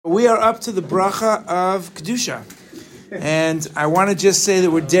We are up to the bracha of Kedusha. And I want to just say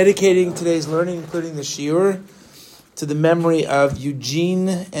that we're dedicating today's learning, including the shiur, to the memory of Eugene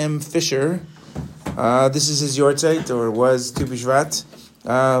M. Fischer. This is his Yahrzeit, or was Tu B'Shvat,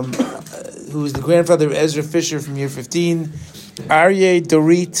 who is the grandfather of Ezra Fischer from year 15. Aryeh,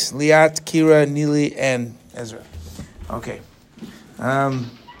 Dorit, Liat, Kyra, Nili, and Ezra. Okay.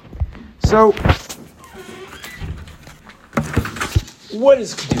 So, what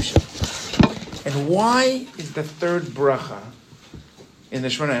is Kedusha? And why is the third bracha in the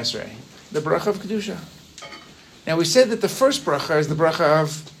Shemona Esrei the bracha of Kedusha? Now we said that the first bracha is the bracha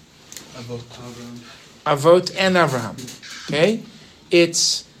of Avot and Avraham. Okay?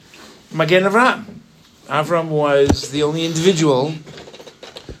 It's Magen Avraham. Avraham was the only individual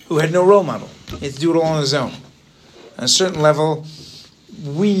who had no role model. He had to do it all on his own. On a certain level,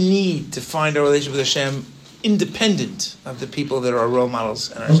 we need to find our relationship with Hashem independent of the people that are our role models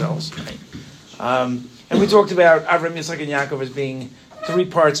and ourselves. Right? And we talked about Avraham, Yitzchak, and Yaakov as being three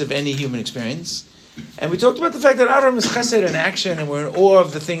parts of any human experience. And we talked about the fact that Avraham is chesed in action, and we're in awe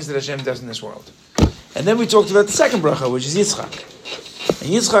of the things that Hashem does in this world. And then we talked about the second bracha, which is Yitzchak.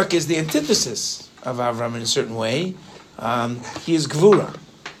 And Yitzchak is the antithesis of Avraham in a certain way. He is Gvura.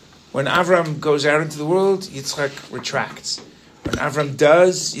 When Avraham goes out into the world, Yitzchak retracts. When Avraham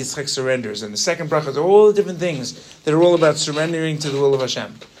does, Yitzchak surrenders. And the second bracha are all the different things that are all about surrendering to the will of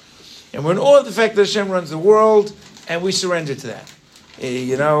Hashem. And we're in awe of the fact that Hashem runs the world, and we surrender to that.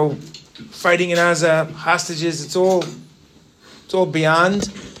 Fighting in Gaza, hostages, it's all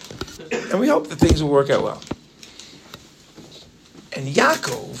beyond. And we hope that things will work out well. And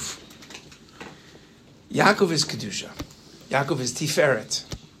Yaakov is Kedusha. Yaakov is Tiferet.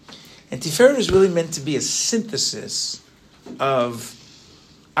 And Tiferet is really meant to be a synthesis of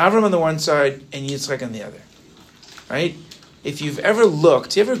Avram on the one side and Yitzchak on the other. Right? If you've ever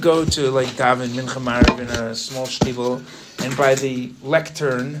looked, you ever go to like Davin, Mincha Marav in a small shtivel, and by the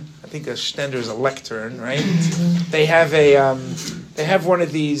lectern, I think a shtender is a lectern, right? They have one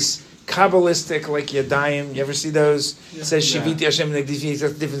of these Kabbalistic, like Yadayim. You ever see those? It says Shiviti Hashem Negdifi,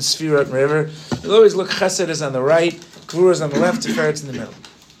 different Sfirot and whatever. You'll always look, Chesed is on the right, Gvura is on the left, Tiferet's in the middle.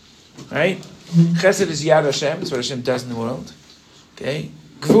 Right? Chesed is Yad Hashem, it's what Hashem does in the world. Okay?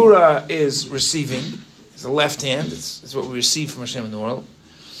 Gvura is receiving, it's the left hand, it's what we receive from Hashem in the world.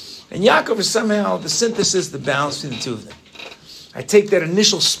 And Yaakov is somehow the synthesis, the balance between the two of them. I take that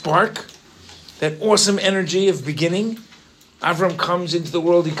initial spark, that awesome energy of beginning. Avram comes into the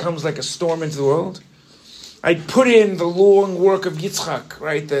world, he comes like a storm into the world. I put in the long work of Yitzchak,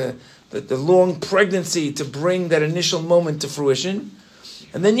 right? The long pregnancy to bring that initial moment to fruition.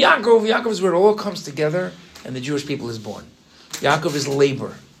 And then Yaakov is where it all comes together and the Jewish people is born. Yaakov is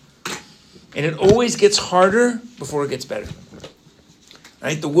labor. And it always gets harder before it gets better.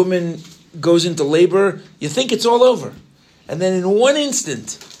 Right? The woman goes into labor, you think it's all over. And then in one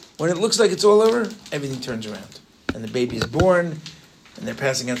instant, when it looks like it's all over, everything turns around. And the baby is born, and they're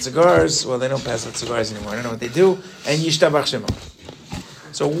passing out cigars. Well, they don't pass out cigars anymore. I don't know what they do. And Yishtabach Shemo.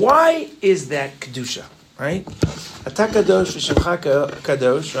 So why is that Kedusha? Right? Atah Kadosh v'Shemcha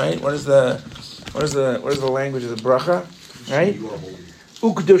Kadosh. Right? What is the language of the bracha? Right?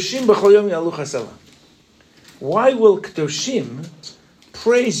 U'Kedoshim b'chol yom yalu chasela. Why will Kedoshim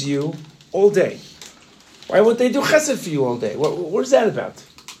praise you all day? Why won't they do chesed for you all day? What is that about?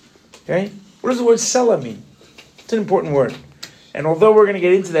 Okay? What does the word sela mean? It's an important word. And although we're going to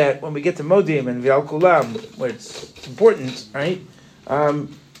get into that when we get to Modim and V'al Kulam, where it's important, right?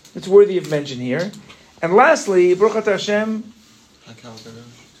 It's worthy of mention here. And lastly, Baruch Atah Hashem,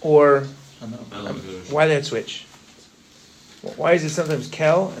 or why that switch? Why is it sometimes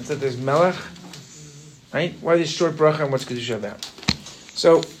Kel and sometimes Melech? Right? Why this short bracha and what's Kedusha about?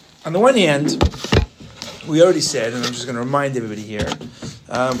 So, on the one hand, we already said, and I'm just going to remind everybody here,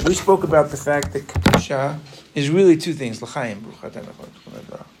 we spoke about the fact that Kedusha is really two things. L'chaim.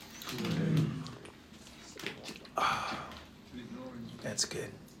 That's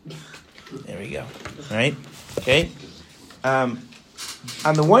good. There we go. Right? Okay? On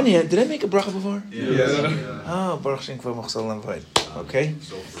the one hand, did I make a bracha before? Yeah. Oh, Baruch Shem K'vod Mochsel Lamvoid. Okay?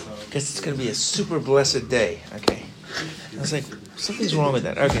 Guess it's going to be a super blessed day. Okay. I was like, something's wrong with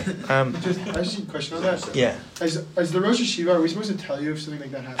that. Okay. I just have a question on that. Yeah. As the Rosh Yeshiva, are we supposed to tell you if something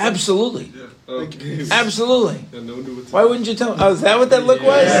like that happens? Absolutely. Yeah. Absolutely. Yeah, no one knew what to Why wouldn't you tell me? Oh, is that what that look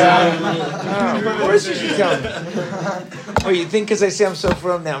was? Yeah. Of course you should tell me. Oh, you think because I say I'm so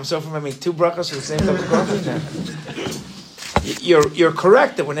from now, I'm so from I make two brachas for the same cup of coffee? No. You're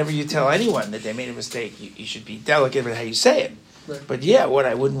correct that whenever you tell anyone that they made a mistake, you should be delicate with how you say it. Right. But yeah, what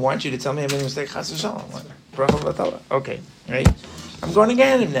I wouldn't want you to tell me I made a mistake. Chas v'shalom. Bracha v'atala. Okay, right. I'm going to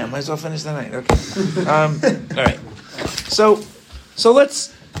Ganem now. Might as well finish the night. Okay. All right. So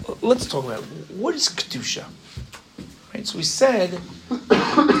let's talk about what is Kedusha. Right. So we said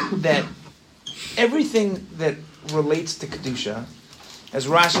that everything that relates to Kedusha, as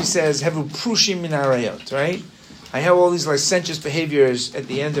Rashi says, Hevu Prushim min Arayot, right? I have all these licentious behaviors at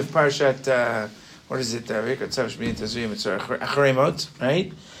the end of Parshat, what is it? Acharemot,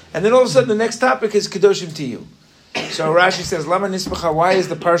 right? And then all of a sudden the next topic is Kadoshim to you. So Rashi says, Lama Nispacha, why is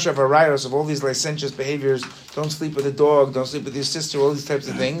the Parsha of Arayos, of all these licentious behaviors, don't sleep with a dog, don't sleep with your sister, all these types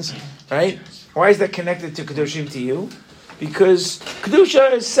of things, right? Why is that connected to Kadoshim to you? Because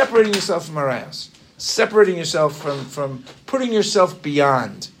Kedusha is separating yourself from Arayos. Separating yourself from putting yourself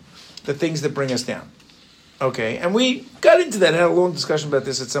beyond the things that bring us down. Okay, and we got into that, had a long discussion about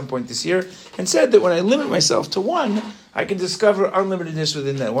this at some point this year, and said that when I limit myself to one, I can discover unlimitedness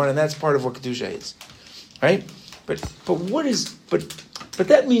within that one, and that's part of what Kedusha is. Right? But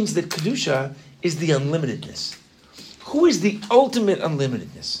that means that Kedusha is the unlimitedness. Who is the ultimate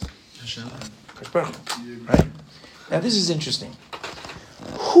unlimitedness? Right? Now this is interesting.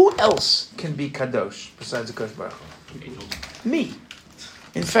 Who else can be Kadosh besides the Kadosh Baruch Hu? Me.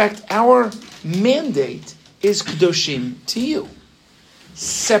 In fact, our mandate is Kadoshim to you.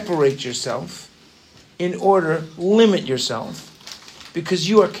 Separate yourself in order, limit yourself, because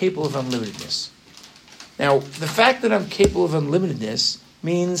you are capable of unlimitedness. Now, the fact that I'm capable of unlimitedness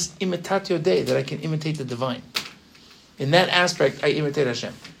means imitatio Dei, that I can imitate the divine. In that aspect, I imitate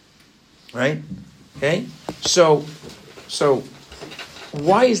Hashem. Right? Okay? So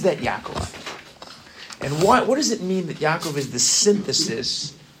why is that Yaakov? And what does it mean that Yaakov is the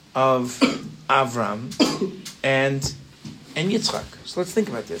synthesis of Avram and Yitzchak? So let's think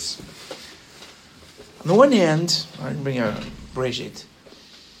about this. On the one hand, I can bring a Bereshit.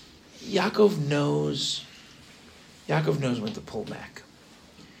 Yaakov knows when to pull back.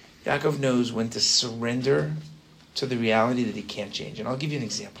 Yaakov knows when to surrender to the reality that he can't change. And I'll give you an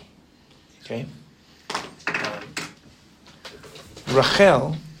example. Okay?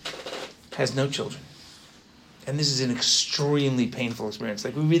 Rachel has no children. And this is an extremely painful experience.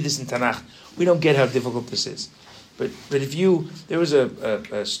 Like we read this in Tanakh, we don't get how difficult this is. But there was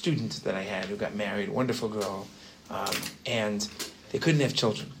a student that I had who got married, a wonderful girl, and they couldn't have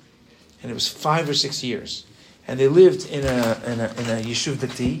children. And it was 5 or 6 years. And they lived in a Yeshiv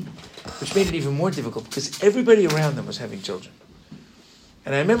Dati, which made it even more difficult because everybody around them was having children.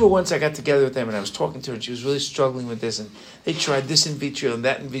 And I remember once I got together with them and I was talking to her and she was really struggling with this, and they tried this in vitro and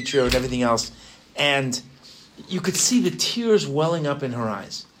that in vitro and everything else. And you could see the tears welling up in her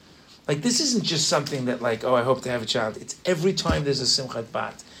eyes. Like this isn't just something that like, oh, I hope to have a child. It's every time there's a Simchat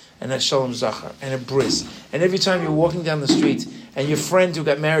Bat and a Shalom Zachar and a bris. And every time you're walking down the street and your friend who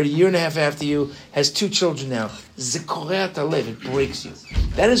got married 1.5 years after you has 2 children now, Zekoreat Alev, it breaks you.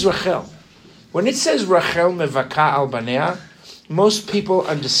 That is Rachel. When it says Rachel mevaka al banea, most people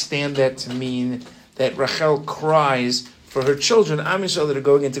understand that to mean that Rachel cries for her children, Am Yisrael, that are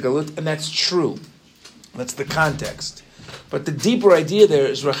going into Galut, and that's true. That's the context. But the deeper idea there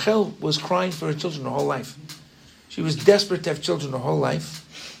is Rachel was crying for her children her whole life. She was desperate to have children her whole life,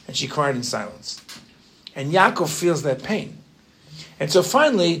 and she cried in silence. And Yaakov feels that pain. And so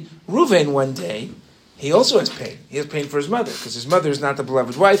finally, Reuven one day, he also has pain. He has pain for his mother, because his mother is not the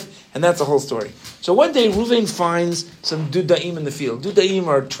beloved wife, and that's the whole story. So one day, Reuven finds some dudaim in the field. Dudaim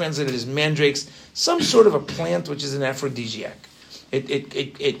are translated as mandrakes, some sort of a plant which is an aphrodisiac.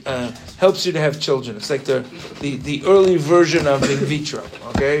 It helps you to have children. It's like the early version of in vitro,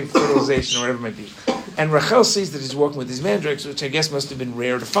 okay, fertilization or whatever it might be. And Rachel sees that he's walking with these mandrakes, which I guess must have been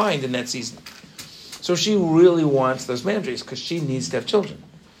rare to find in that season. So she really wants those mandrakes because she needs to have children,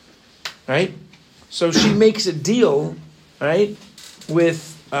 right? So she makes a deal, right,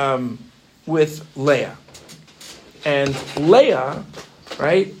 with Leah, and Leah,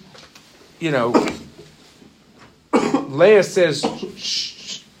 right, Leah says,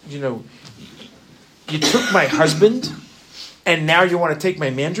 you took my husband, and now you want to take my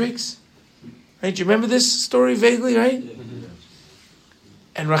mandrakes? Right? Do you remember this story vaguely, right?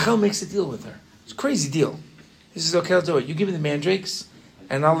 And Rachel makes a deal with her. It's a crazy deal. He says, okay, I'll do it. You give me the mandrakes,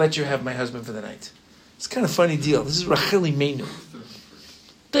 and I'll let you have my husband for the night. It's kind of a funny deal. This is Rachel Imenu.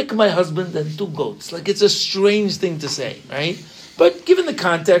 Take my husband and 2 goats. Like, it's a strange thing to say, right? But given the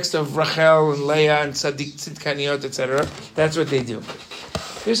context of Rachel and Leah and Tzidkaniot, etc., that's what they do.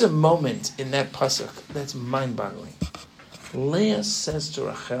 There's a moment in that pasuk that's mind-boggling. Leah says to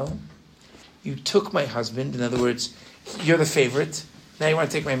Rachel, you took my husband. In other words, you're the favorite. Now you want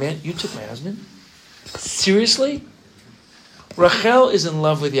to take my man? You took my husband? Seriously? Rachel is in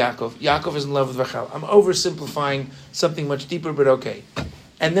love with Yaakov. Yaakov is in love with Rachel. I'm oversimplifying something much deeper, but okay.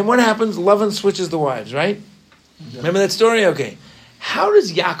 And then what happens? Lavan switches the wives, right? Yeah. Remember that story? Okay. How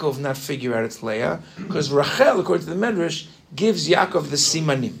does Yaakov not figure out it's Leah? Because Rachel, according to the Medrash, gives Yaakov the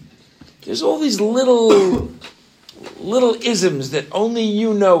simanim. There's all these little isms that only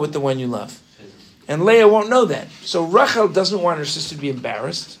you know with the one you love. And Leah won't know that. So Rachel doesn't want her sister to be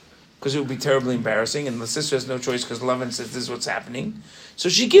embarrassed, because it would be terribly embarrassing, and the sister has no choice because Lavan says this is what's happening. So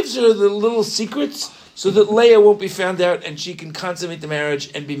she gives her the little secrets so that Leah won't be found out and she can consummate the marriage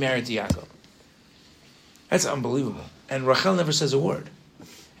and be married to Yaakov. That's unbelievable. And Rachel never says a word.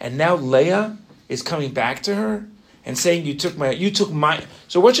 And now Leah is coming back to her and saying, you took my,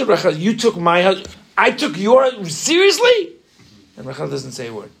 so what should Rachel, you took my husband, I took your, seriously? And Rachel doesn't say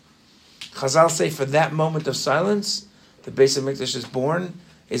a word. Chazal say for that moment of silence, the Beis HaMikdash is born,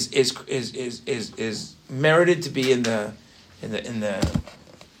 is merited to be in the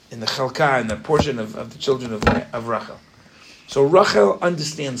chalka, in the portion of the children of Rachel. So Rachel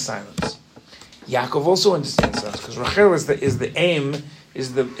understands silence. Yaakov also understands silence because Rachel is the aim,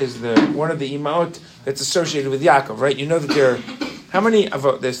 is the one of the imaot that's associated with Yaakov, right? You know that there are how many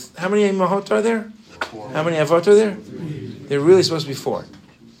imahot are there? 4. How many avot are there? 3. They're really supposed to be 4.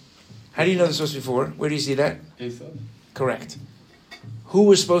 How do you know they're supposed to be 4? Where do you see that? Esav. Correct. Who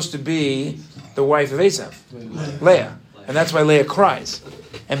was supposed to be the wife of Esav? Leah. And that's why Leah cries.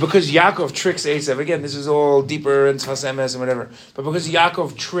 And because Yaakov tricks Esav, again, this is all deeper and Tchasemes and whatever, but because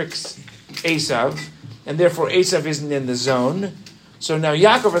Yaakov tricks Esav, and therefore Esav isn't in the zone, so now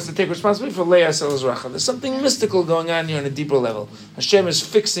Yaakov has to take responsibility for Leah Sel's Rachel. There's something mystical going on here on a deeper level. Hashem is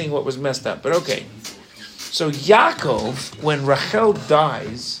fixing what was messed up, but okay. So Yaakov, when Rachel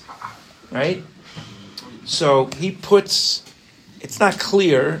dies, right, so he puts, it's not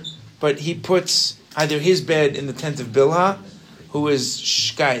clear, but he puts either his bed in the tent of Bilhah, who is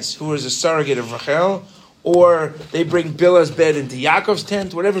a surrogate of Rachel, or they bring Bilhah's bed into Yaakov's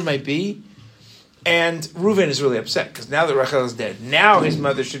tent, whatever it might be. And Reuven is really upset, because now that Rachel is dead, now his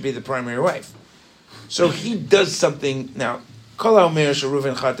mother should be the primary wife. So he does something, now, Kol HaOmer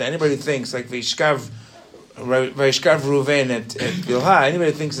Reuven Chata, anybody thinks, like Vayishkav Reuven at Bilhah,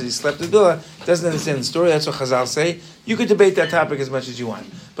 anybody thinks that he slept with Bilhah, doesn't understand the story, that's what Chazal say. You could debate that topic as much as you want.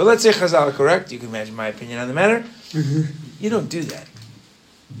 But let's say Chazal are correct, you can imagine my opinion on the matter. You don't do that.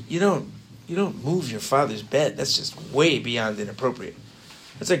 You don't move your father's bed. That's just way beyond inappropriate.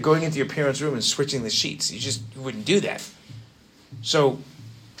 It's like going into your parents' room and switching the sheets. You wouldn't do that. So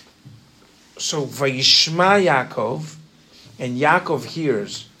Vayishma Yaakov, and Yaakov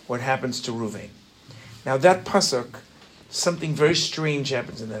hears what happens to Reuven. Now that pasuk, something very strange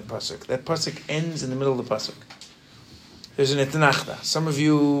happens in that pasuk. That pasuk ends in the middle of the pasuk. There's an etnachta. Some of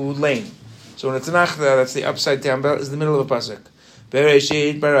you lame. So an etnachta, that's the upside down belt, is the middle of a pasuk.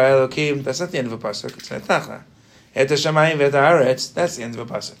 Bereshit bara Elokim, that's not the end of a pasuk. It's an etnachta. Et hashamayim ve'et haaretz, that's the end of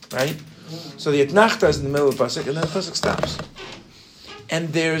a pasuk, right? So the etnachta is in the middle of the pasuk, and then the pasuk stops.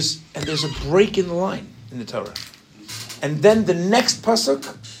 And there's a break in the line in the Torah. And then the next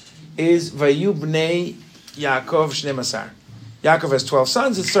pasuk is Vayu bnei Yaakov shnei masar. Yaakov has 12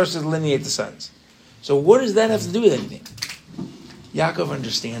 sons. It starts to delineate the sons. So what does that have to do with anything? Yaakov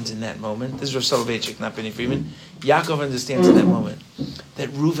understands in that moment. This is Rav Soloveitchik, not Benny Freedman. Yaakov understands in that moment that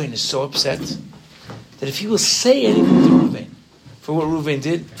Reuven is so upset that if he will say anything to Reuven for what Reuven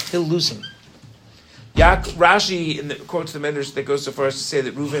did, he'll lose him. Rashi quotes the Medrash that goes so far as to say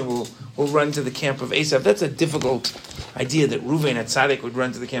that Reuven will run to the camp of Esav. That's a difficult idea that Reuven at Tzaddik would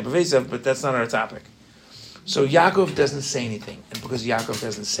run to the camp of Esav, but that's not our topic. So Yaakov doesn't say anything, and because Yaakov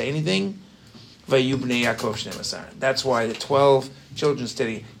doesn't say anything, Vayu bnei Yaakov shnei masar. That's why the 12 children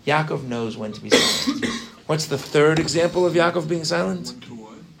study. Yaakov knows when to be silent. What's the third example of Yaakov being silent?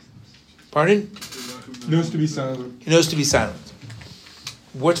 Pardon? He knows to be silent. He knows to be silent.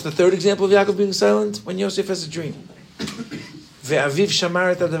 What's the third example of Yaakov being silent? When Yosef has a dream. Ve'aviv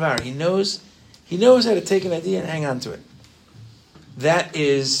shamar et hadavar. He knows how to take an idea and hang on to it. That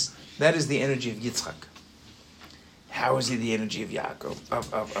is the energy of Yitzchak. How is he the energy of Yaakov,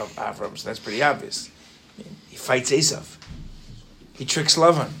 of Avram? So that's pretty obvious. He fights Esav. He tricks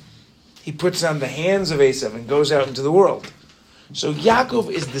Lavan. He puts on the hands of Esav and goes out into the world. So Yaakov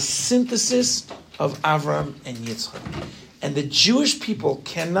is the synthesis of Avram and Yitzchak. And the Jewish people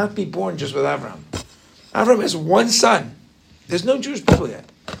cannot be born just with Avram. Avram has one son. There's no Jewish people yet.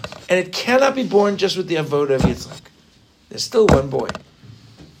 And it cannot be born just with the avoda of Yitzchak. There's still one boy.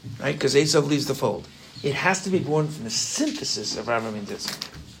 Right? Because Esav leaves the fold. It has to be born from the synthesis of Avram and Yitzchak.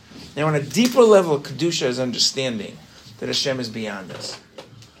 Now on a deeper level, Kedusha is understanding that Hashem is beyond us.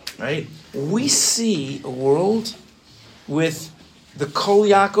 Right? We see a world with the Kol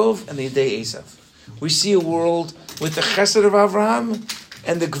Yaakov and the Yedei Esav. We see a world with the Chesed of Avraham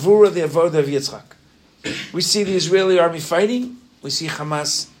and the Gvura, the Avodah of Yitzchak. We see the Israeli army fighting. We see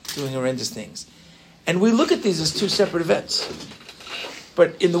Hamas doing horrendous things. And we look at these as two separate events.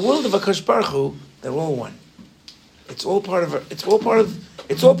 But in the world of HaKadosh Baruch Hu, they're all one. It's all part of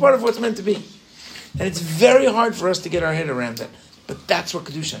what's meant to be. And it's very hard for us to get our head around that. But that's what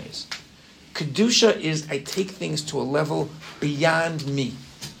Kedusha is. Kedusha is I take things to a level beyond me.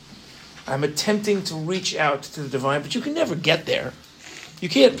 I'm attempting to reach out to the divine, but you can never get there. You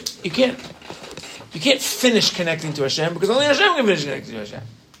can't finish connecting to Hashem because only Hashem can finish connecting to Hashem.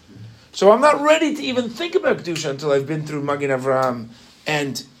 So I'm not ready to even think about Kedusha until I've been through Magen Avraham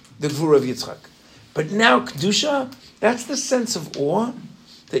and the Gvura of Yitzchak. But now Kedusha, that's the sense of awe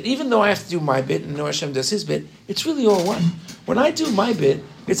that even though I have to do my bit and know Hashem does his bit, it's really all one. When I do my bit,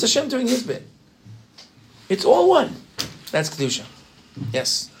 it's Hashem doing his bit. It's all one. That's Kedusha.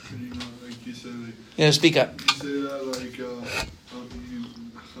 Yes. Like you said, Speak up. You say that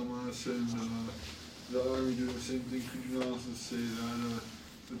Hamas and the army do the same thing. Could you not also say that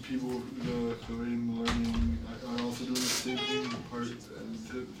the people, the Korean learning, are also doing the same thing to part of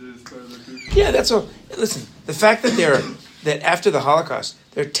their Kedusha? Yeah, that's all. Listen, the fact that after the Holocaust,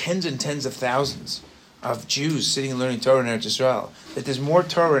 there are tens and tens of thousands of Jews sitting and learning Torah in Eretz Yisrael, that there's more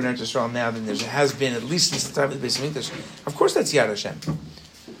Torah in Eretz Yisrael now than there has been, at least since the time of the Beis Hamikdash. Of course that's Yad Hashem.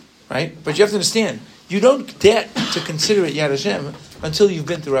 Right? But you have to understand, you don't get to consider it Yad Hashem until you've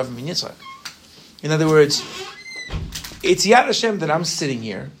been through Avraham and Yitzchak. In other words, it's Yad Hashem that I'm sitting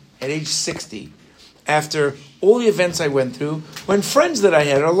here at age 60 after all the events I went through when friends that I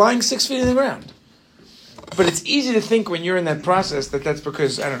had are lying 6 feet in the ground. But it's easy to think when you're in that process that that's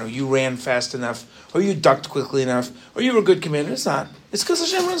because, I don't know, you ran fast enough, or you ducked quickly enough, or you were a good commander. It's not. It's because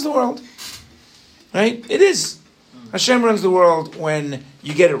Hashem runs the world. Right? It is. Hashem runs the world when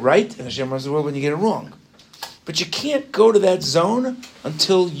you get it right, and Hashem runs the world when you get it wrong. But you can't go to that zone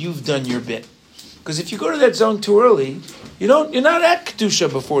until you've done your bit. Because if you go to that zone too early, you're not at Kedusha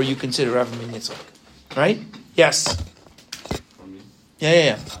before you consider Avraham and Yitzchak. Right? Yes.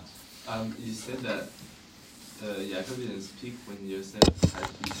 Yeah. You said that Yaakov didn't speak when Yosef had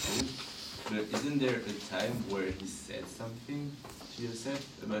his dream, but isn't there a time where he said something to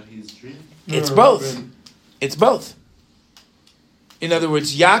Yosef about his dream? It's both. It's both. In other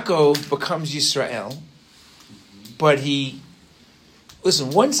words, Yaakov becomes Yisrael, but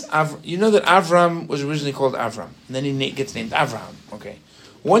once you know that Avram was originally called Avram, and then he gets named Avraham. Okay,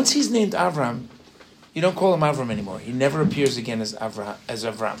 once he's named Avram, you don't call him Avram anymore. He never appears again as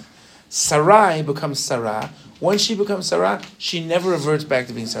Avram. Sarai becomes Sarah. Once she becomes Sarah, she never reverts back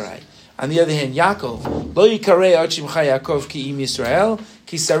to being Sarai. On the other hand, Yaakov, Lo yikarei ad shimcha Yaakov ki im Yisrael,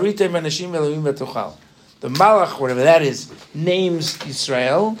 ki sarita menashim Elohim v'tochal. The Malach, whatever that is, names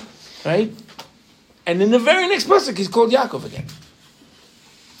Yisrael, right? And in the very next pasuk, he's called Yaakov again.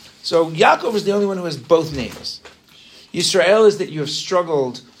 So Yaakov is the only one who has both names. Yisrael is that you have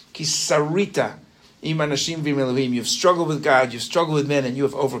struggled, ki sarita im anashim v'im Elohim. You've struggled with God, you've struggled with men, and you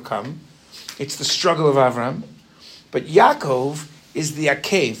have overcome. It's the struggle of Avram. But Yaakov is the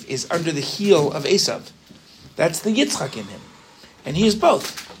Akev, is under the heel of Esav. That's the Yitzchak in him. And he is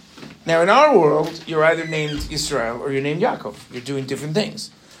both. Now in our world, you're either named Yisrael or you're named Yaakov. You're doing different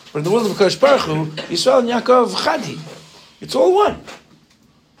things. But in the world of Kadosh Baruch Hu, Yisrael and Yaakov, Chadi. It's all one.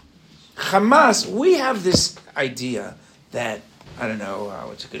 Hamas, we have this idea that, I don't know,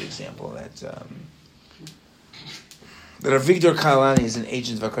 what's a good example, that Avigdor Kalani is an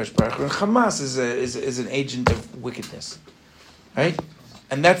agent of HaKadosh Baruch Hu, and Hamas is an agent of wickedness. Right?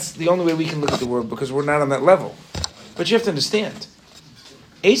 And that's the only way we can look at the world, because we're not on that level. But you have to understand,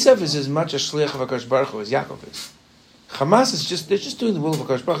 Esav is as much a shliach of HaKadosh Baruch Hu as Yaakov is. Hamas they're just doing the will of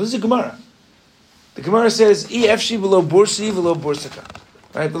HaKadosh Baruch Hu. This is a Gemara. The Gemara says, I efshi v'lo bursi v'lo bursika.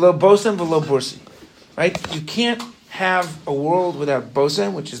 Right? V'lo bosem v'lo bursi. Right? You can't have a world without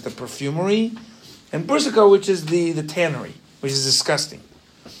bosem, which is the perfumery, and bursika, which is the tannery, which is disgusting.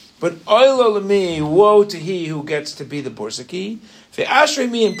 But oilo l'mi, woe to he who gets to be the borsaki. Ve'ashrei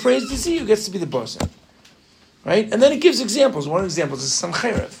mi, and praise to he who gets to be the bosem. Right? And then it gives examples. One example is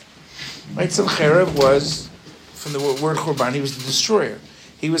Sancherev. Right? Sancherev was, from the word Churban, he was the destroyer.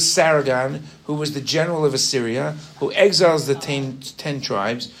 He was Sargon, who was the general of Assyria, who exiles the 10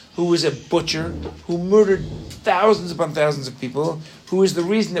 tribes, who was a butcher, who murdered thousands upon thousands of people, who is the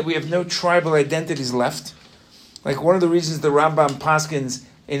reason that we have no tribal identities left. Like one of the reasons the Rambam Paskins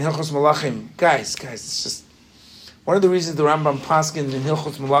in Hilchos Malachim, guys, it's just one of the reasons the Rambam Paskins in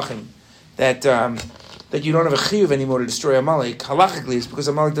Hilchos Malachim that you don't have a chiyuv anymore to destroy Amalek, halachically, is because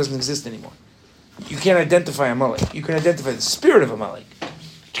Amalek doesn't exist anymore. you can't identify Amalek. You can identify the spirit of Amalek. But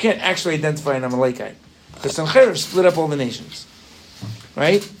you can't actually identify an Amalekite. Because Sancherib split up all the nations.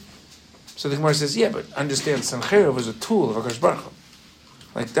 Right? So the Gemara says, yeah, but understand, Sancherib was a tool of HaKadosh Baruch Hu.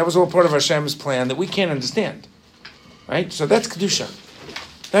 Like, that was all part of Hashem's plan that we can't understand. Right? So that's Kedusha.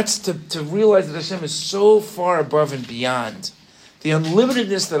 That's to realize that Hashem is so far above and beyond. The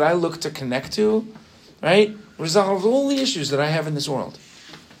unlimitedness that I look to connect to, right, resolves all the issues that I have in this world.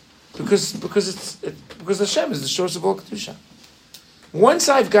 Because Hashem is the source of all Kedusha. Once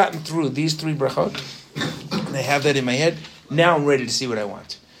I've gotten through these 3 brachot, and I have that in my head, now I'm ready to see what I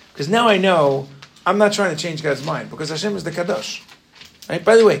want. Because now I know I'm not trying to change God's mind, because Hashem is the Kadosh. Right?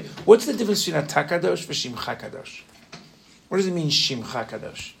 By the way, what's the difference between Atah Kadosh and Shimcha Kadosh? What does it mean, Shimcha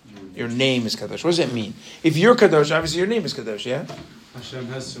Kadosh? Your name is Kadosh. What does that mean? If you're Kadosh, obviously your name is Kadosh, yeah? Hashem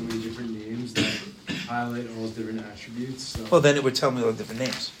has so many different names that highlight all different attributes. So. Well, then it would tell me all the different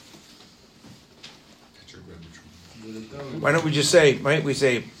names. Why don't we just say, right? We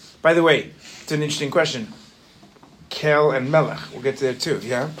say, by the way, it's an interesting question. Kel and Melech. We'll get to that too,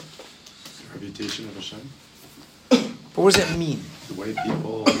 yeah? The reputation of Hashem. But what does that mean? The way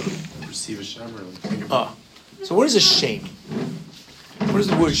people perceive Hashem or think about So what is a shame? What does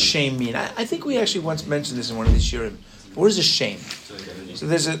the word shame mean? I think we actually once mentioned this in one of these shiurim. What is a shame? So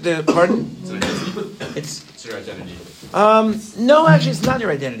there's pardon? It's your identity. No, actually, it's not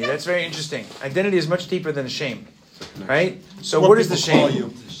your identity. That's very interesting. Identity is much deeper than a shame, right? So what is the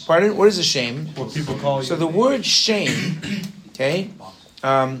shame? Pardon? What is a shame? What people call you. So the word shame, okay?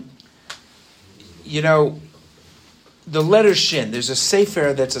 The letter Shin. There's a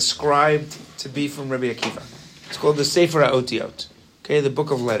sefer that's ascribed to be from Rabbi Akiva. It's called the Sefer HaOtiot. Okay, the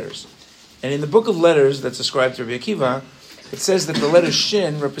book of letters. And in the book of letters that's ascribed to Rabbi Akiva, it says that the letter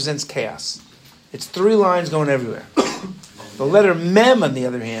Shin represents chaos. It's 3 lines going everywhere. The letter Mem, on the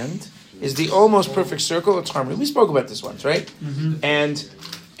other hand, is the almost perfect circle. It's harmony. We spoke about this once, right? Mm-hmm.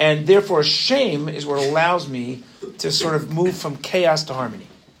 And therefore, shame is what allows me to sort of move from chaos to harmony.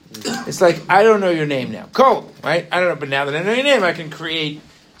 It's like, I don't know your name now. Cool, right? I don't know, but now that I know your name, I can create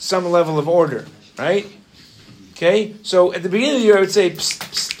some level of order, right? Okay? So at the beginning of the year, I would say, psst,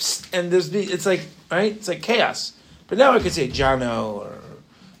 psst, psst, and it's like, right? It's like chaos. But now I could say Jono, or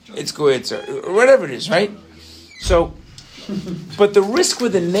it's good, or whatever it is, right? So, but the risk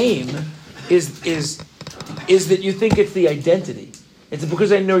with a name is that you think it's the identity. It's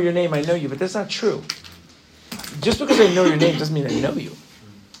because I know your name, I know you, but that's not true. Just because I know your name doesn't mean I know you.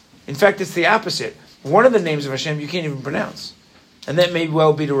 In fact, it's the opposite. One of the names of Hashem you can't even pronounce. And that may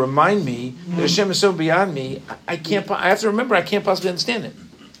well be to remind me that Hashem is so beyond me, I have to remember I can't possibly understand it.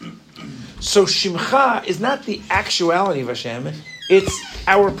 So Shimcha is not the actuality of Hashem, it's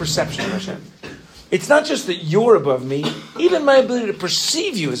our perception of Hashem. It's not just that you're above me, even my ability to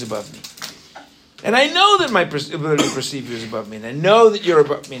perceive you is above me. And I know that my ability to perceive you is above me, and I know that you're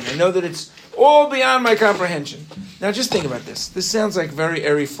above me, and I know that it's all beyond my comprehension. Now just think about this. This sounds like very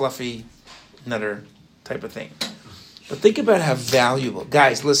airy, fluffy, nutter type of thing. But think about how valuable.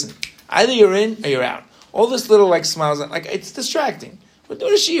 Guys, listen. Either you're in or you're out. All this little smiles, it's distracting. We're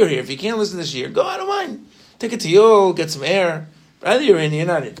doing a shiur here. If you can't listen to the shiur, go out of mind. Take a tiyol, get some air. Either you're in or you're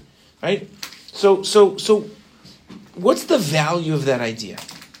not in. Right? So what's the value of that idea?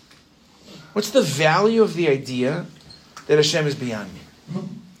 What's the value of the idea that Hashem is beyond me?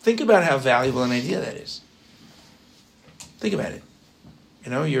 Think about how valuable an idea that is. Think about it.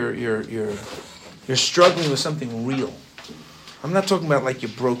 You're struggling with something real. I'm not talking about you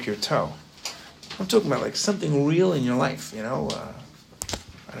broke your toe. I'm talking about something real in your life. I don't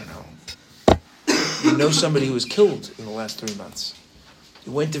know. You know somebody who was killed in the last 3 months.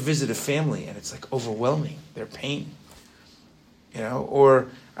 You went to visit a family and it's overwhelming, their pain. Or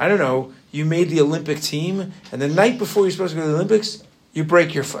I don't know, you made the Olympic team and the night before you're supposed to go to the Olympics, you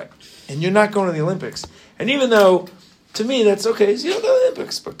break your foot and you're not going to the Olympics. And even though, to me, that's okay, so you don't go to the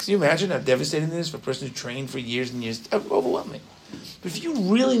Olympics. But can you imagine how devastating it is for a person who trained for years and years? Overwhelming. But if you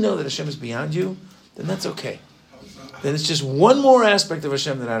really know that Hashem is beyond you, then that's okay. Then it's just one more aspect of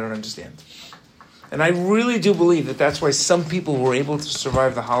Hashem that I don't understand. And I really do believe that that's why some people were able to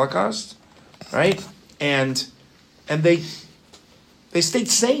survive the Holocaust, right? And they stayed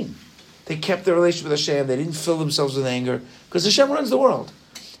sane. They kept their relationship with Hashem. They didn't fill themselves with anger because Hashem runs the world.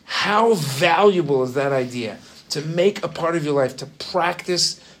 How valuable is that idea? To make a part of your life, to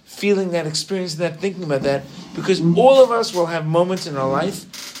practice feeling that, experiencing that, thinking about that, because all of us will have moments in our life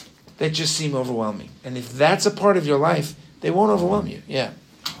that just seem overwhelming. And if that's a part of your life, they won't overwhelm you. Yeah.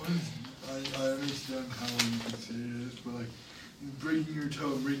 I understand how you can say it, but breaking your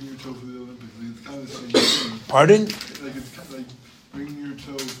toe for the Olympics, it's kind of the same thing. Pardon? It's kind of bringing your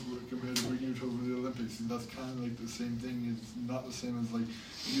toes compared to bringing your toes for the Olympics. And that's kind of like the same thing. It's not the same as like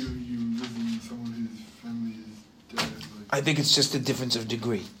you visiting someone whose family is dead. Like, I think it's just a difference of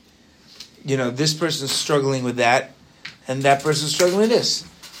degree. This person's struggling with that, and that person's struggling with this.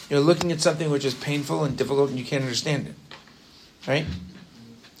 You're looking at something which is painful and difficult, and you can't understand it, right?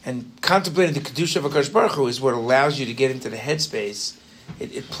 And contemplating the Kedusha of HaKadosh Baruch Hu is what allows you to get into the headspace.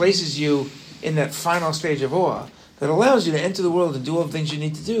 It places you in that final stage of awe that allows you to enter the world and do all the things you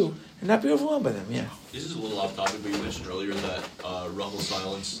need to do and not be overwhelmed by them. Yeah. This is a little off topic, but you mentioned earlier that Rachel's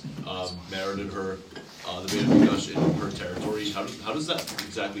silence merited her the Beit HaMikdash in her territory. How does that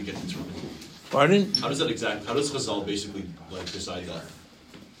exactly get determined? Pardon? How does Chazal basically decide that?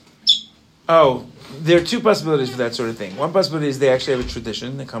 Oh, there are two possibilities for that sort of thing. One possibility is they actually have a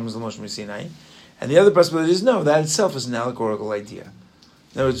tradition that comes from Moshe Sinai, and the other possibility is no, that itself is an allegorical idea.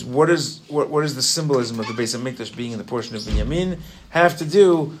 In other words, what is the symbolism of the Beis HaMikdash being in the portion of Binyamin have to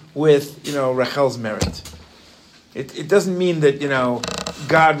do with Rachel's merit? It doesn't mean that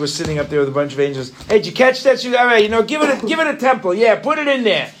God was sitting up there with a bunch of angels. Hey, did you catch that? All right, give it a temple. Yeah, put it in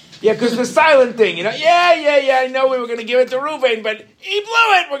there. Yeah, because the silent thing, Yeah, I know we were going to give it to Reuven, but he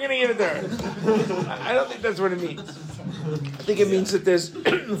blew it. We're going to give it to her. I don't think that's what it means. I think it means that there's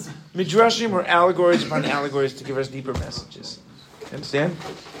midrashim or allegories upon allegories to give us deeper messages. Understand?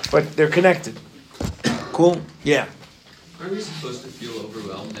 But they're connected. Cool? Yeah. Aren't we supposed to feel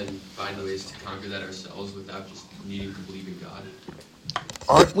overwhelmed and find ways to conquer that ourselves without just needing to believe in God?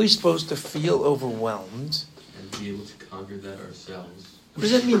 Aren't we supposed to feel overwhelmed? And be able to conquer that ourselves? What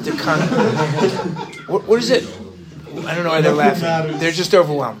does that mean to conquer? What is it? I don't know why they're laughing. They're just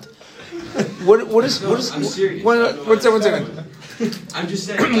overwhelmed. What is? I'm serious. One second. I'm just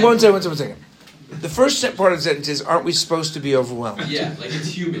saying. One second. The first part of the sentence is, aren't we supposed to be overwhelmed? Yeah, like it's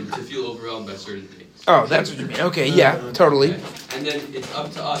human to feel overwhelmed by certain things. Oh, that's what you mean. Okay, yeah, totally. Okay. And then it's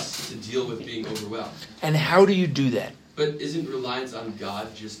up to us to deal with being overwhelmed. And how do you do that? But isn't reliance on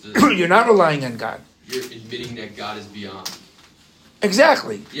God just a... You're not relying on God. You're admitting that God is beyond.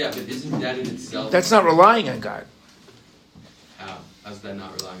 Exactly. Yeah, but isn't that in itself... That's not relying on God. How? How's that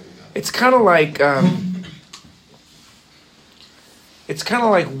not relying on God? It's kind of like...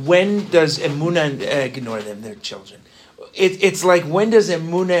 when does Emunah and... ignore them, they're children. It's like when does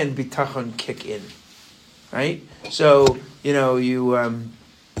Emunah and Bitachon kick in? Right? So, you... I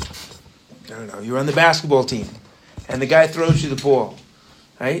don't know, you're on the basketball team, and the guy throws you the ball,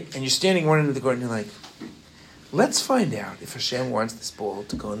 right? And you're standing one end of the court, and you're like, let's find out if Hashem wants this ball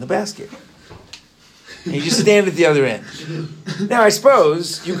to go in the basket. And you just stand at the other end. Now, I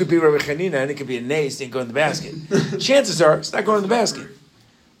suppose you could be Rabbi Chanina, and it could be a nace and go in the basket. Chances are, it's not going in the basket.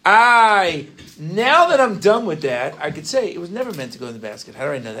 Now that I'm done with that, I could say it was never meant to go in the basket. How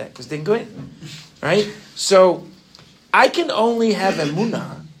do I know that? Because it didn't go in. Right? So, I can only have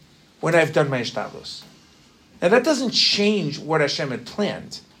emunah when I've done my ishtalos. Now, that doesn't change what Hashem had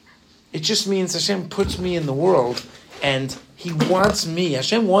planned. It just means Hashem puts me in the world, and Hashem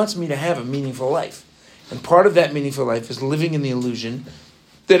wants me to have a meaningful life. And part of that meaningful life is living in the illusion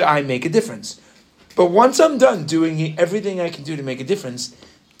that I make a difference. But once I'm done doing everything I can do to make a difference,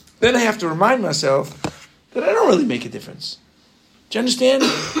 then I have to remind myself that I don't really make a difference. Do you understand?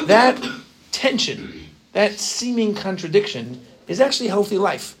 That tension, that seeming contradiction is actually a healthy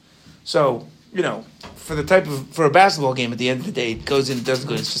life. So, for a basketball game, at the end of the day, it goes in, it doesn't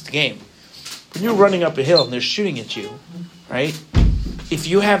go in, it's just a game. When you're running up a hill and they're shooting at you, right? If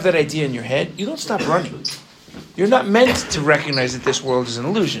you have that idea in your head, you don't stop running. You're not meant to recognize that this world is an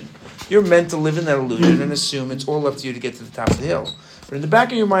illusion. You're meant to live in that illusion and assume it's all up to you to get to the top of the hill. But in the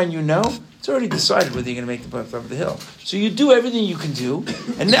back of your mind, it's already decided whether you're going to make the top of the hill. So you do everything you can do,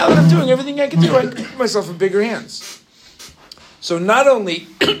 and now that I'm doing everything I can do, I can put myself in bigger hands. So not only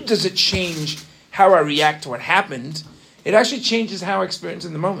does it change how I react to what happened, it actually changes how I experience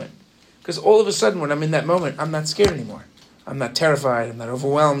in the moment. Because all of a sudden, when I'm in that moment, I'm not scared anymore. I'm not terrified. I'm not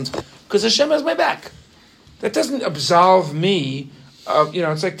overwhelmed. Because Hashem has my back. That doesn't absolve me of,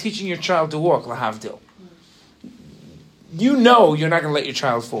 it's like teaching your child to walk, lahavdil. You're not going to let your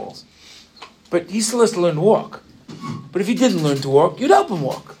child fall. But he still has to learn to walk. But if he didn't learn to walk, you'd help him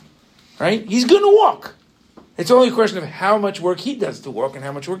walk. Right? He's going to walk. It's only a question of how much work he does to walk and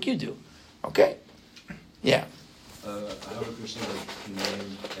how much work you do. Okay? Yeah. I have a question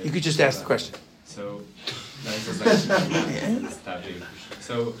about You could just ask the question. So, this topic.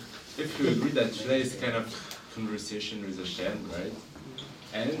 So, if you agree that today is kind of conversation with Hashem, right?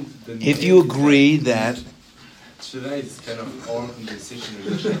 And the if you agree that Tefillah is kind of our conversation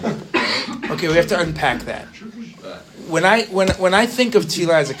with Hashem. Okay, we have to unpack that. When I think of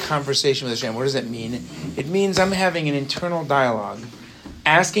tefillah as a conversation with Hashem, what does that mean? It means I'm having an internal dialogue,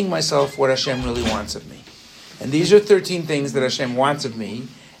 asking myself what Hashem really wants of me. And these are 13 things that Hashem wants of me.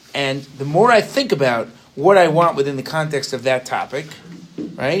 And the more I think about what I want within the context of that topic,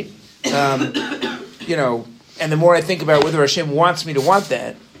 right? And the more I think about whether Hashem wants me to want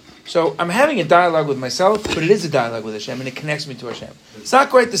that. So I'm having a dialogue with myself, but it is a dialogue with Hashem, and it connects me to Hashem. It's not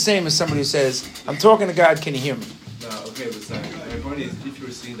quite the same as somebody who says, I'm talking to God, can you hear me? No, okay, but my point is, if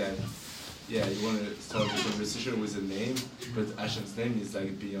you're saying that, yeah, you want to start the conversation with a name, but Hashem's name is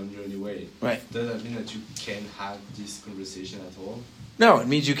like beyond you anyway. Right. Does that mean that you can't have this conversation at all? No, it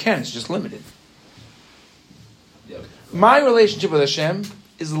means you can. It's just limited. Yeah. My relationship with Hashem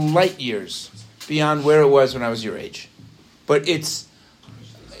is light years beyond where it was when I was your age. But it's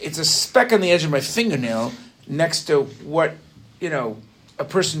a speck on the edge of my fingernail next to what, a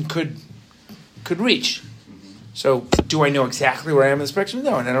person could reach. So do I know exactly where I am in the spectrum?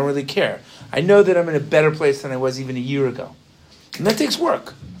 No, and I don't really care. I know that I'm in a better place than I was even a year ago. And that takes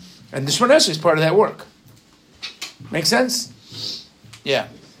work. And this one is part of that work. Make sense? Yeah.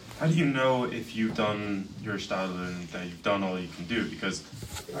 How do you know if you've done your style and that you've done all you can do? Because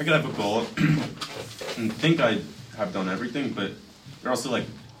I could have a goal and think I have done everything, but there are also like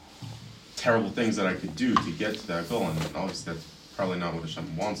terrible things that I could do to get to that goal, and obviously that's probably not what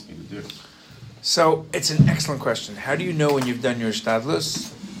Hashem wants me to do. So it's an excellent question. How do you know when you've done your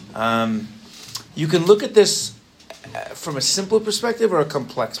shtadlus? You can look at this from a simple perspective or a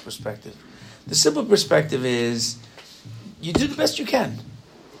complex perspective. The simple perspective is you do the best you can.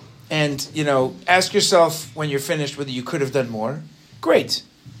 And, ask yourself when you're finished whether you could have done more. Great,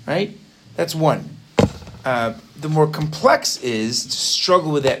 right? That's one. The more complex is to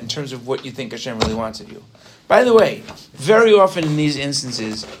struggle with that in terms of what you think Hashem really wants of you. By the way, very often in these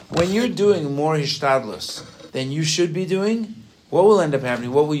instances, when you're doing more hishtadlus than you should be doing, what will end up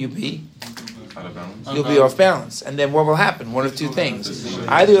happening? What will you be? Out of balance. You'll be off balance. And then what will happen? One of two things.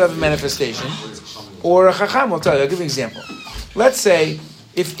 Either you'll have a manifestation, or a chacham will tell you. I'll give you an example. Let's say,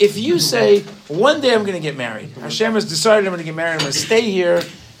 if you say, one day I'm going to get married. Hashem has decided I'm going to get married, I'm going to stay here,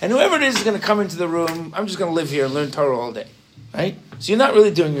 and whoever it is going to come into the room, I'm just going to live here and learn Torah all day. Right? So you're not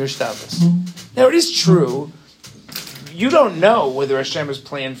really doing your hishtadlus. Now it is true, you don't know whether Hashem has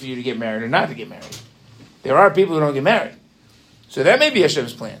planned for you to get married or not to get married. There are people who don't get married. So that may be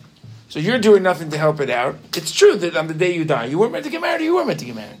Hashem's plan. So you're doing nothing to help it out. It's true that on the day you die, you weren't meant to get married or you were meant to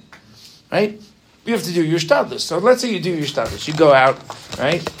get married. Right? You have to do your shtadlus. So let's say you do your shtadlus. You go out,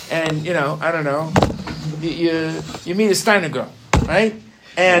 right? And, I don't know, you meet a Steiner girl, right?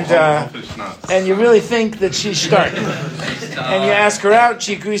 And you really think that she's starting. And you ask her out,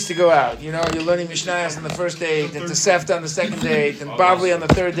 she agrees to go out. You're learning Mishnayos on the first date, and Tosefta on the second date, and Bavli on the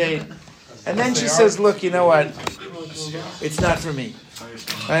third date. And then she says, look, you know what? It's not for me.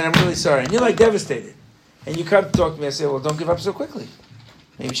 And I'm really sorry. And you're like devastated. And you come to talk to me, I say, well, don't give up so quickly.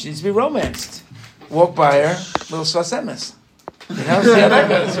 Maybe she needs to be romanced. Walk by her, little svasemes. See how that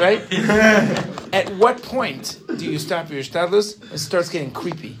goes, right? At what point do you stop your shtadlus? It starts getting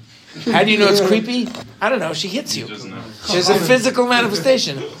creepy. How do you know it's creepy? I don't know. She hits you. She has a physical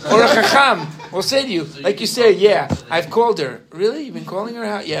manifestation. Or a chacham will say to you, like you say, yeah, I've called her. Really? You've been calling her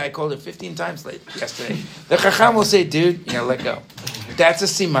out? Yeah, I called her 15 times yesterday. The chacham will say, dude, you gotta let go. That's a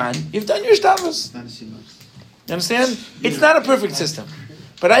siman. You've done your shtadlus. You understand? It's not a perfect system.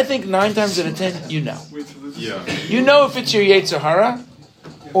 But I think 9 times out of 10, you know. Yeah. You know if it's your Yetzer Hara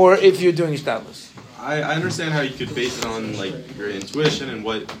or if you're doing shtadlus. I understand how you could base it on your intuition and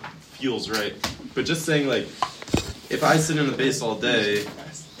what feels right. But just saying if I sit in the base all day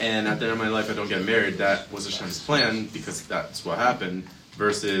and at the end of my life I don't get married, that was Hashem's plan because that's what happened.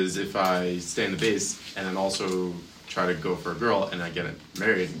 Versus if I stay in the base and then also try to go for a girl and I get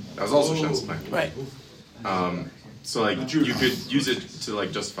married, that was also Hashem's plan. Right. So you could use it to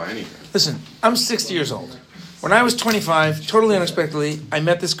justify anything. Listen, I'm 60 years old. When I was 25, totally unexpectedly, I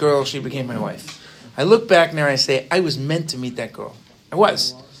met this girl. She became my wife. I look back now and I say, I was meant to meet that girl. I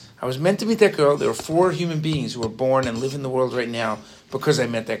was meant to meet that girl. There are 4 human beings who are born and live in the world right now because I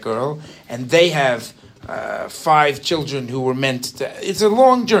met that girl. And they have 5 children who were meant to... It's a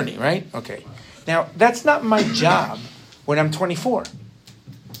long journey, right? Okay. Now, that's not my job when I'm 24.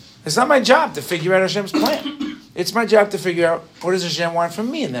 It's not my job to figure out Hashem's plan. It's my job to figure out what does Hashem want from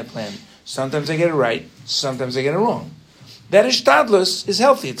me in that plan. Sometimes I get it right. Sometimes I get it wrong. That hishtadlus is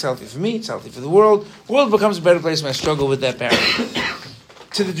healthy. It's healthy for me. It's healthy for the world. The world becomes a better place when I struggle with that barrier.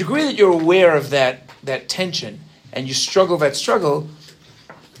 To the degree that you're aware of that tension and you struggle that struggle,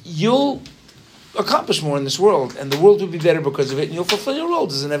 you'll accomplish more in this world, and the world will be better because of it, and you'll fulfill your role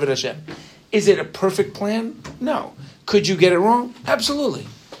as an Eved Hashem. Is it a perfect plan? No. Could you get it wrong? Absolutely.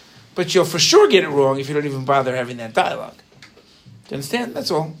 But you'll for sure get it wrong if you don't even bother having that dialogue. Do you understand?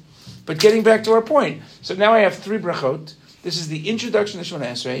 That's all. But getting back to our point, so now I have 3 brachot. This is the introduction to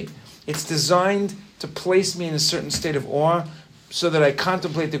Shemona Esrei. It's designed to place me in a certain state of awe so that I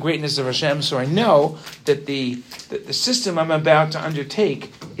contemplate the greatness of Hashem, so I know that the system I'm about to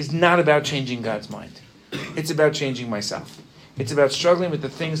undertake is not about changing God's mind. It's about changing myself. It's about struggling with the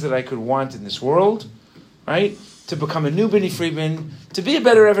things that I could want in this world, right? To become a new Binny Freedman, to be a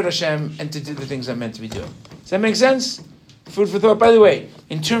better Eved Hashem, and to do the things I'm meant to be doing. Does that make sense? Food for thought. By the way,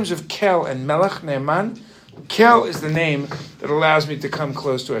 in terms of Kel and Melech, Ne'eman, Kel is the name that allows me to come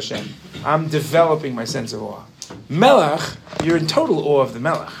close to Hashem. I'm developing my sense of awe. Melech, you're in total awe of the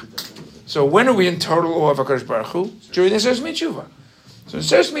Melech. So when are we in total awe of HaKadosh Baruch Hu? During the Sesame Tshuva. So in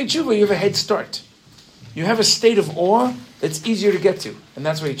Sesame Tshuva, you have a head start. You have a state of awe that's easier to get to. And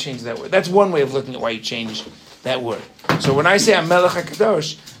that's why you change that word. That's one way of looking at why you change that word. So when I say I'm Melech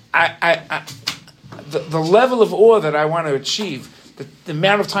HaKadosh, the level of awe that I want to achieve, the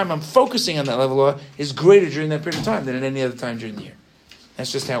amount of time I'm focusing on that level of awe is greater during that period of time than at any other time during the year.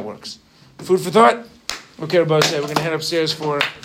 That's just how it works. Food for thought. Okay, Rabbi, we're going to head upstairs for